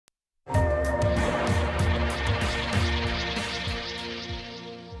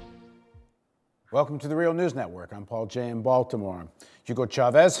Welcome to the Real News Network. I'm Paul Jay in Baltimore. Hugo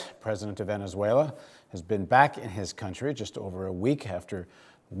Chavez, president of Venezuela, has been back in his country just over a week after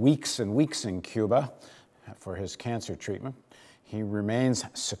weeks and weeks in Cuba for his cancer treatment. He remains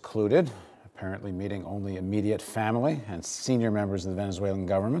secluded, apparently meeting only immediate family and senior members of the Venezuelan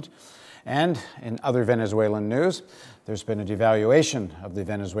government. And in other Venezuelan news, there's been a devaluation of the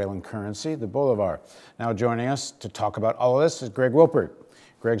Venezuelan currency, the Bolivar. Now joining us to talk about all of this is Greg Wilpert.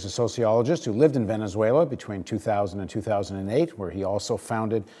 Greg's a sociologist who lived in Venezuela between 2000 and 2008, where he also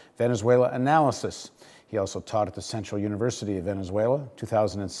founded Venezuela Analysis. He also taught at the Central University of Venezuela.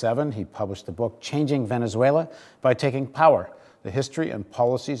 2007, he published the book Changing Venezuela by Taking Power, the History and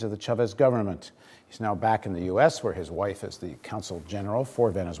Policies of the Chavez Government. He's now back in the U.S., where his wife is the Consul General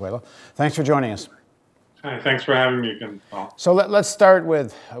for Venezuela. Thanks for joining us. Hi, thanks for having me again, Paul. So let's start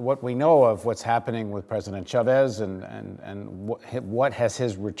with what we know of what's happening with President Chavez and what has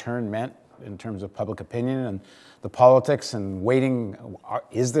his return meant in terms of public opinion and the politics and waiting.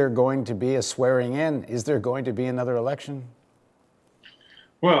 Is there going to be a swearing in? Is there going to be another election?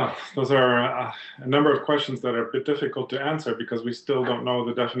 Well, those are a number of questions that are a bit difficult to answer because we still don't know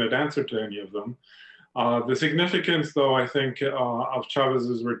the definite answer to any of them. The significance, though, I think, of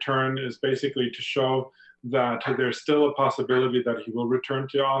Chavez's return is basically to show that there's still a possibility that he will return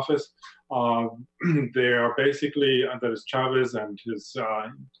to office. They are basically, that is Chavez and his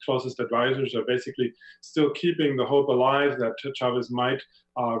closest advisors are basically still keeping the hope alive that Chavez might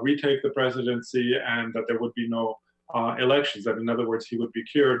retake the presidency and that there would be no elections, that in other words, he would be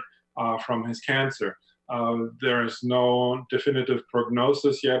cured from his cancer. There is no definitive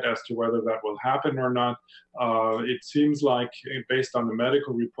prognosis yet as to whether that will happen or not. It seems like, based on the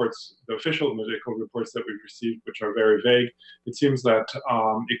medical reports, the official medical reports that we've received, which are very vague, it seems that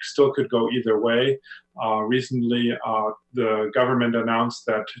it still could go either way. Recently, the government announced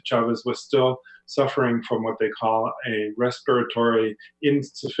that Chavez was still suffering from what they call a respiratory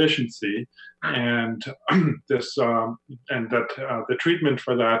insufficiency, and that the treatment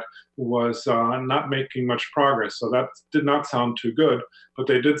for that was not making much progress. So that did not sound too good, but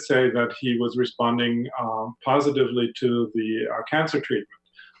they did say that he was responding positively to the cancer treatment.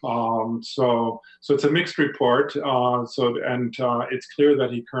 So it's a mixed report. It's clear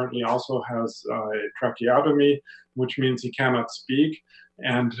that he currently also has a tracheotomy, which means he cannot speak.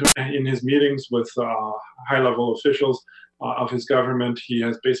 And in his meetings with high-level officials of his government, he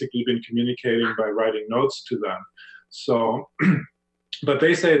has basically been communicating by writing notes to them. So, but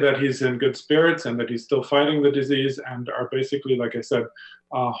they say that he's in good spirits and that he's still fighting the disease and are basically, like I said,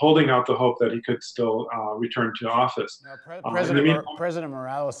 holding out the hope that he could still return to office. Now, President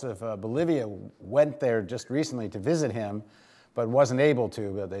Morales of Bolivia went there just recently to visit him, but wasn't able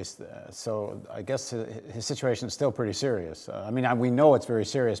to. So I guess his situation is still pretty serious. I mean, we know it's very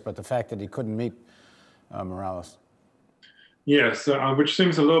serious, but the fact that he couldn't meet Morales. Yes, which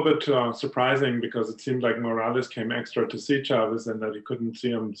seems a little bit surprising because it seemed like Morales came extra to see Chavez and that he couldn't see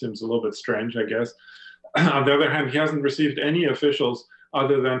him seems a little bit strange, I guess. On the other hand, he hasn't received any officials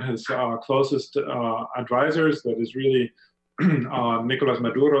other than his closest advisors, that is really Nicolas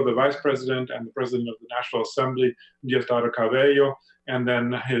Maduro, the vice president, and the president of the National Assembly, Diosdado Cabello, and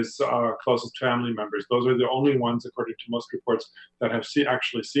then his closest family members. Those are the only ones, according to most reports, that have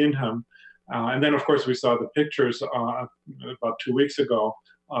actually seen him. And then, of course, we saw the pictures about 2 weeks ago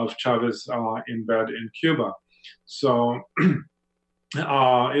of Chavez in bed in Cuba. So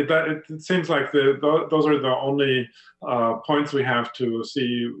it seems like those are the only points we have to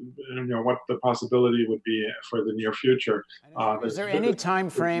see, what the possibility would be for the near future. Is there any time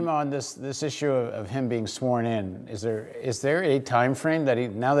frame on this issue of him being sworn in? Is there a time frame that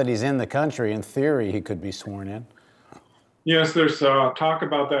now that he's in the country, in theory, he could be sworn in? Yes, there's talk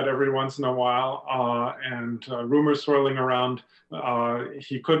about that every once in a while, and rumors swirling around.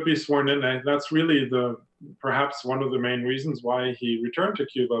 He could be sworn in, and that's really perhaps one of the main reasons why he returned to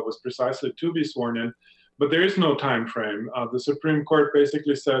Cuba was precisely to be sworn in. But there is no time frame. The Supreme Court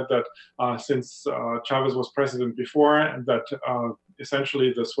basically said that since Chavez was president before, and that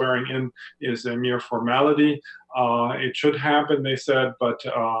essentially the swearing in is a mere formality. It should happen, they said, but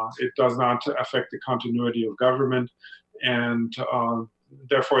it does not affect the continuity of government. And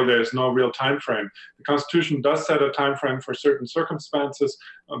therefore, there's no real time frame. The Constitution does set a time frame for certain circumstances,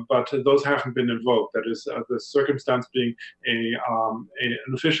 but those haven't been invoked. That is, the circumstance being an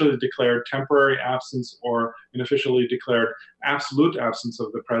officially declared temporary absence or an officially declared absolute absence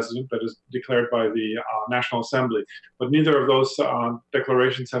of the president that is declared by the National Assembly. But neither of those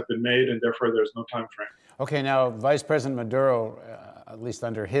declarations have been made, and therefore there's no time frame. Okay, now Vice President Maduro at least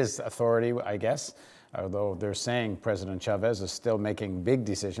under his authority, I guess, although they're saying President Chavez is still making big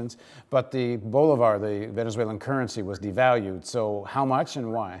decisions. But the Bolivar, the Venezuelan currency, was devalued. So how much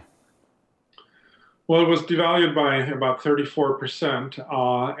and why? Well, it was devalued by about 34%.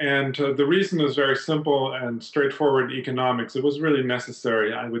 The reason is very simple and straightforward economics. It was really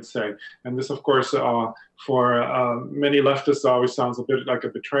necessary, I would say. And this, of course, for many leftists always sounds a bit like a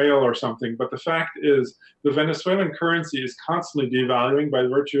betrayal or something. But the fact is, the Venezuelan currency is constantly devaluing by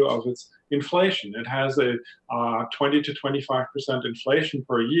virtue of its inflation. It has a 20 to 25% inflation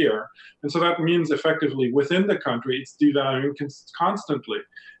per year. And so that means effectively within the country, it's devaluing constantly.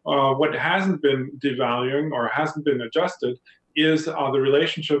 What hasn't been devaluing or hasn't been adjusted is the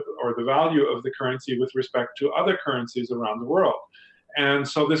relationship or the value of the currency with respect to other currencies around the world. And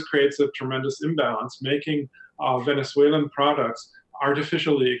so this creates a tremendous imbalance, making Venezuelan products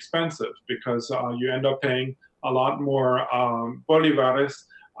artificially expensive because you end up paying a lot more bolivares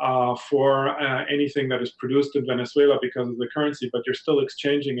for anything that is produced in Venezuela because of the currency, but you're still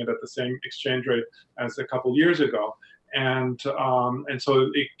exchanging it at the same exchange rate as a couple years ago. And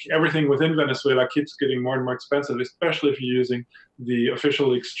so everything within Venezuela keeps getting more and more expensive, especially if you're using the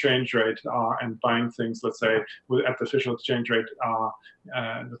official exchange rate and buying things, let's say, at the official exchange rate,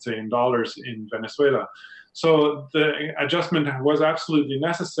 let's say in dollars in Venezuela. So the adjustment was absolutely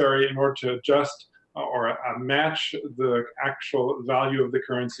necessary in order to adjust or match the actual value of the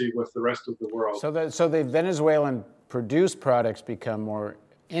currency with the rest of the world. So the Venezuelan produced products become more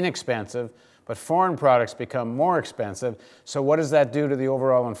inexpensive, but foreign products become more expensive. So what does that do to the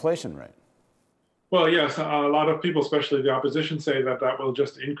overall inflation rate? Well, yes, a lot of people, especially the opposition, say that that will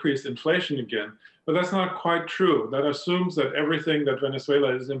just increase inflation again. But that's not quite true. That assumes that everything that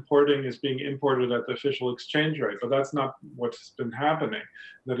Venezuela is importing is being imported at the official exchange rate. But that's not what's been happening.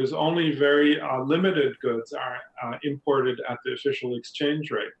 That is, only very limited goods are imported at the official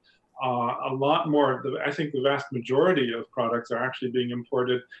exchange rate. A lot more, I think the vast majority of products are actually being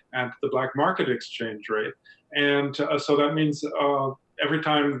imported at the black market exchange rate. And so that means every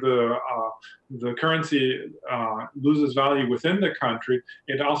time the currency loses value within the country,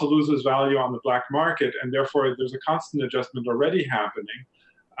 it also loses value on the black market. And therefore, there's a constant adjustment already happening.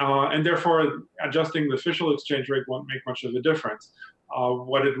 And therefore, adjusting the official exchange rate won't make much of a difference.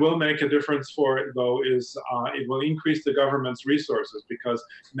 What it will make a difference for, though, is it will increase the government's resources, because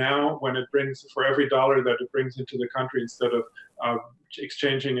now when it brings, for every dollar that it brings into the country, instead of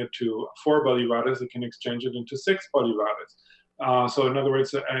exchanging it to 4 bolivares, it can exchange it into 6 bolivares. So in other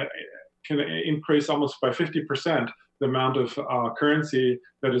words, it can increase almost by 50% the amount of currency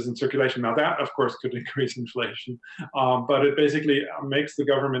that is in circulation. Now that, of course, could increase inflation, but it basically makes the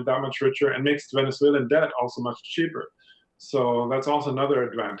government that much richer and makes Venezuelan debt also much cheaper. So that's also another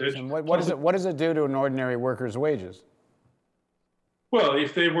advantage. And what does it do to an ordinary worker's wages? Well,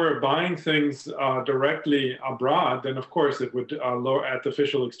 if they were buying things directly abroad, then of course it would lower at the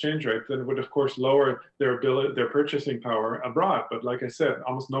official exchange rate. Then it would of course lower their purchasing power abroad. But like I said,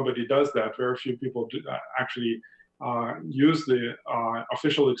 almost nobody does that. Very few people do actually use the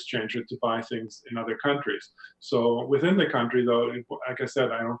official exchange rate to buy things in other countries. So within the country, though, like I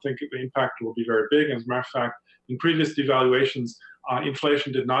said, I don't think the impact will be very big. As a matter of fact, in previous devaluations,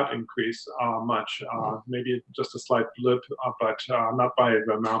 inflation did not increase much, maybe just a slight blip, but not by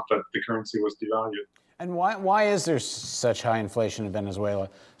the amount that the currency was devalued. And why is there such high inflation in Venezuela?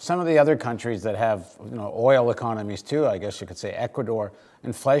 Some of the other countries that have oil economies too, I guess you could say Ecuador,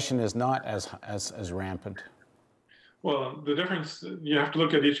 inflation is not as rampant. Well, the difference, you have to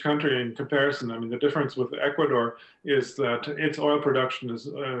look at each country in comparison. I mean, the difference with Ecuador is that its oil production is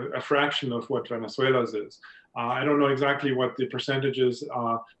a fraction of what Venezuela's is. I don't know exactly what the percentages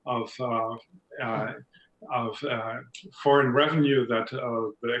of foreign revenue that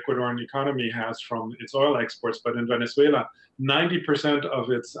the Ecuadorian economy has from its oil exports, but in Venezuela, 90% of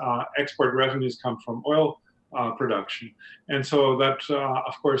its export revenues come from oil production. And so that,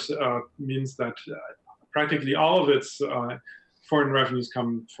 of course, means that practically all of its foreign revenues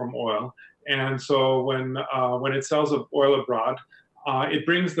come from oil. And so when it sells oil abroad, it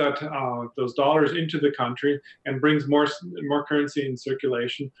brings those dollars into the country and brings more currency in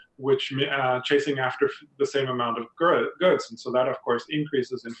circulation, which chasing after the same amount of goods. And so that, of course,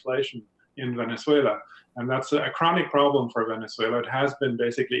 increases inflation in Venezuela. And that's a chronic problem for Venezuela. It has been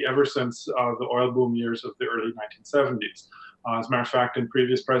basically ever since the oil boom years of the early 1970s. As a matter of fact, in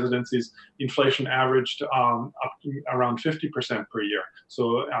previous presidencies, inflation averaged up around 50% per year.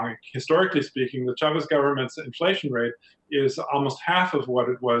 So historically speaking, the Chavez government's inflation rate is almost half of what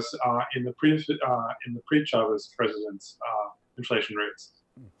it was in the pre-Chavez president's inflation rates.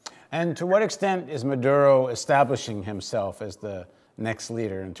 And to what extent is Maduro establishing himself as the next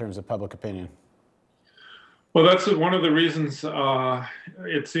leader in terms of public opinion? Well, that's one of the reasons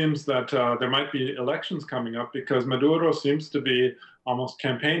it seems that there might be elections coming up, because Maduro seems to be almost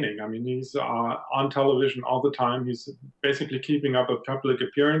campaigning. I mean, he's on television all the time. He's basically keeping up a public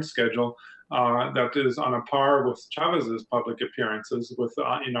appearance schedule that is on a par with Chavez's public appearances, with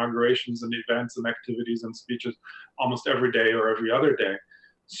inaugurations and events and activities and speeches almost every day or every other day.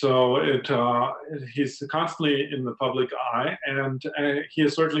 So he's constantly in the public eye, and he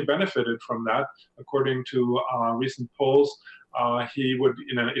has certainly benefited from that. According to recent polls, he would,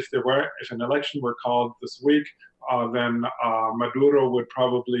 if an election were called this week, then Maduro would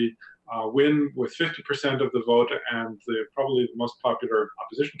probably win with 50% of the vote, and probably the most popular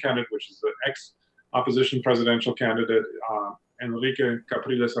opposition candidate, which is the ex-opposition presidential candidate, Enrique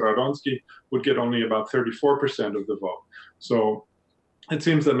Capriles Radonsky, would get only about 34% of the vote. So it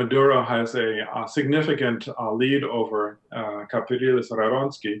seems that Maduro has a significant lead over Capriles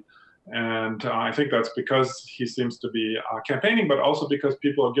Radonsky, and I think that's because he seems to be campaigning, but also because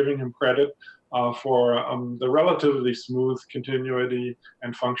people are giving him credit for the relatively smooth continuity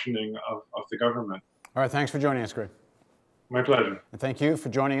and functioning of the government. All right, thanks for joining us, Greg. My pleasure. And thank you for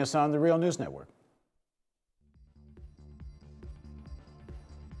joining us on the Real News Network.